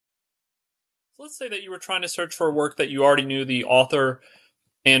So let's say that you were trying to search for a work that you already knew the author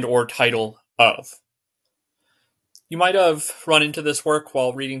and or title of. You might have run into this work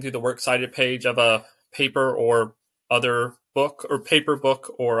while reading through the works cited page of a paper or other book or paper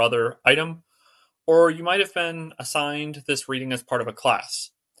book or other item, or you might have been assigned this reading as part of a class.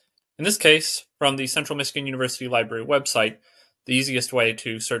 In this case, from the Central Michigan University Library website, the easiest way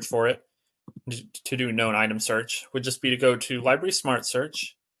to search for it, to do known item search, would just be to go to Library Smart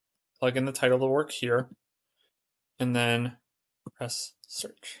Search, plug in the title of the work here, and then press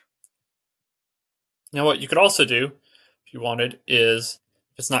search. Now what you could also do, if you wanted, is,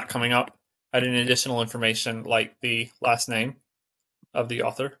 if it's not coming up, add in additional information like the last name of the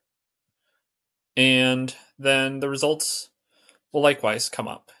author, and then the results will likewise come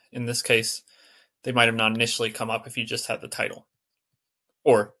up. In this case, they might have not initially come up if you just had the title,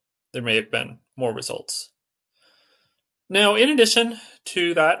 or there may have been more results. Now, in addition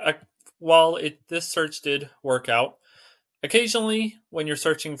to that, while this search did work out, occasionally when you're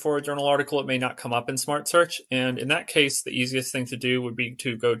searching for a journal article, it may not come up in Smart Search, and in that case, the easiest thing to do would be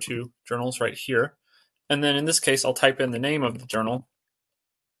to go to Journals right here, and then in this case, I'll type in the name of the journal,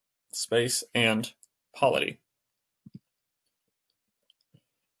 space, and polity.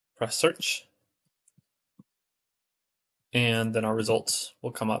 Press search, and then our results will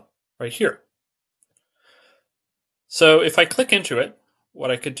come up right here. So if I click into it, what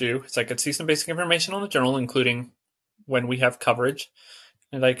I could do is I could see some basic information on the journal, including when we have coverage,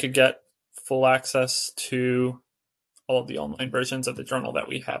 and I could get full access to all of the online versions of the journal that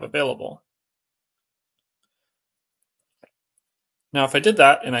we have available. Now, if I did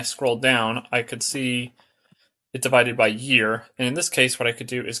that and I scrolled down, I could see it divided by year. And in this case, what I could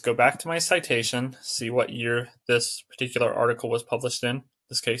do is go back to my citation, see what year this particular article was published in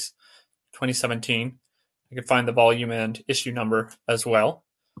this case, 2017. I could find the volume and issue number as well.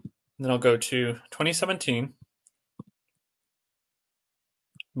 And then I'll go to 2017,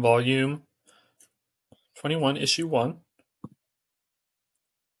 volume 21, issue 1.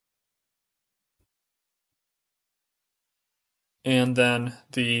 And then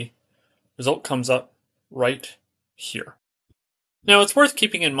the result comes up right here. Now, it's worth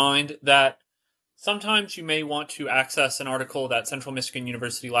keeping in mind that sometimes you may want to access an article that Central Michigan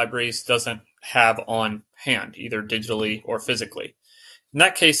University Libraries doesn't have on hand, either digitally or physically. In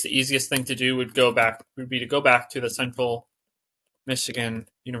that case, the easiest thing to do would be to go back to the Central Michigan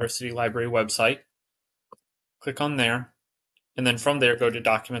University Library website, click on there, and then from there go to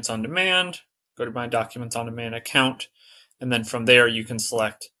Documents on Demand, go to my Documents on Demand account, and then from there you can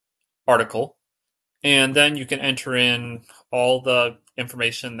select Article, and then you can enter in all the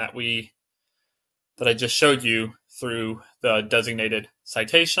information that I just showed you through the designated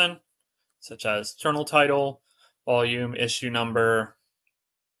citation, such as journal title, volume, issue number,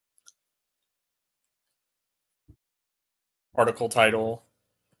 article title,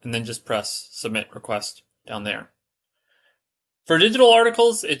 and then just press Submit Request down there. For digital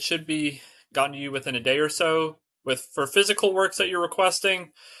articles, it should be gotten to you within a day or so. For physical works that you're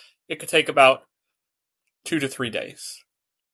requesting, it could take about 2 to 3 days.